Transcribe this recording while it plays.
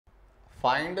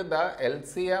Find the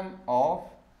LCM of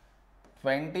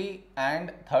 20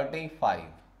 and 35.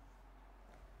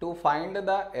 To find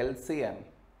the LCM,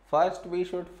 first we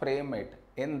should frame it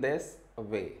in this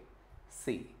way.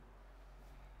 See,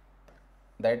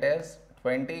 that is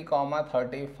 20 comma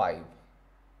 35.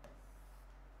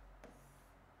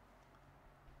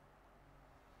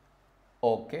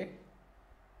 Okay.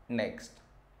 Next.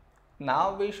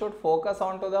 Now we should focus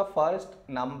on to the first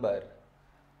number,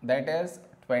 that is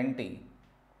 20.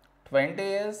 20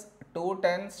 is 2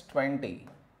 tens 20.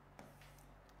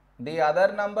 The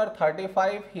other number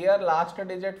 35, here last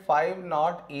digit 5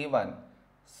 not even.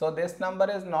 So this number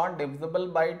is not divisible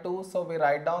by 2, so we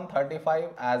write down 35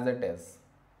 as it is.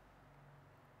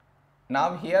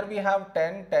 Now here we have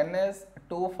 10, 10 is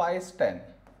 2 5s 10.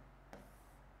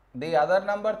 The other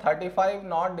number 35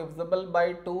 not divisible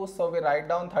by 2, so we write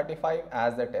down 35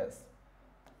 as it is.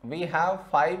 We have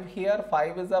 5 here,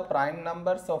 5 is a prime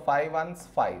number, so 5 ones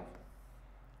 5.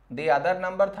 The other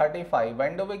number 35,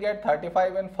 when do we get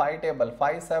 35 in 5 table?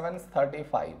 5 sevens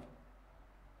 35.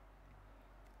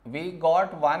 We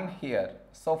got 1 here,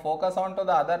 so focus on to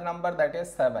the other number, that is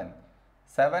 7.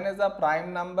 7 is a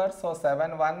prime number, so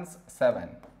 7 ones 7.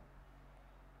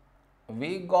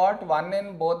 We got 1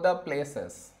 in both the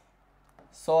places.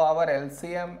 So our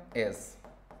LCM is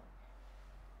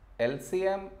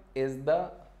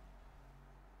the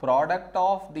product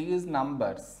of these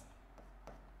numbers.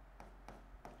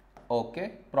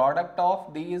 Okay, product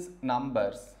of these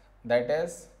numbers, that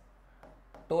is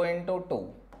 2 into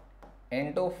 2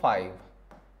 into 5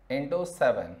 into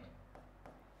 7.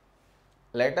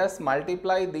 Let us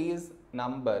multiply these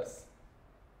numbers,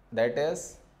 that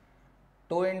is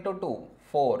 2 into 2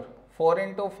 4, 4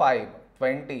 into 5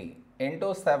 20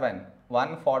 into 7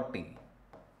 140.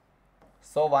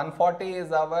 So 140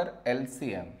 is our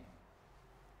LCM.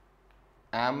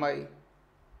 Am I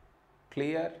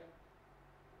clear?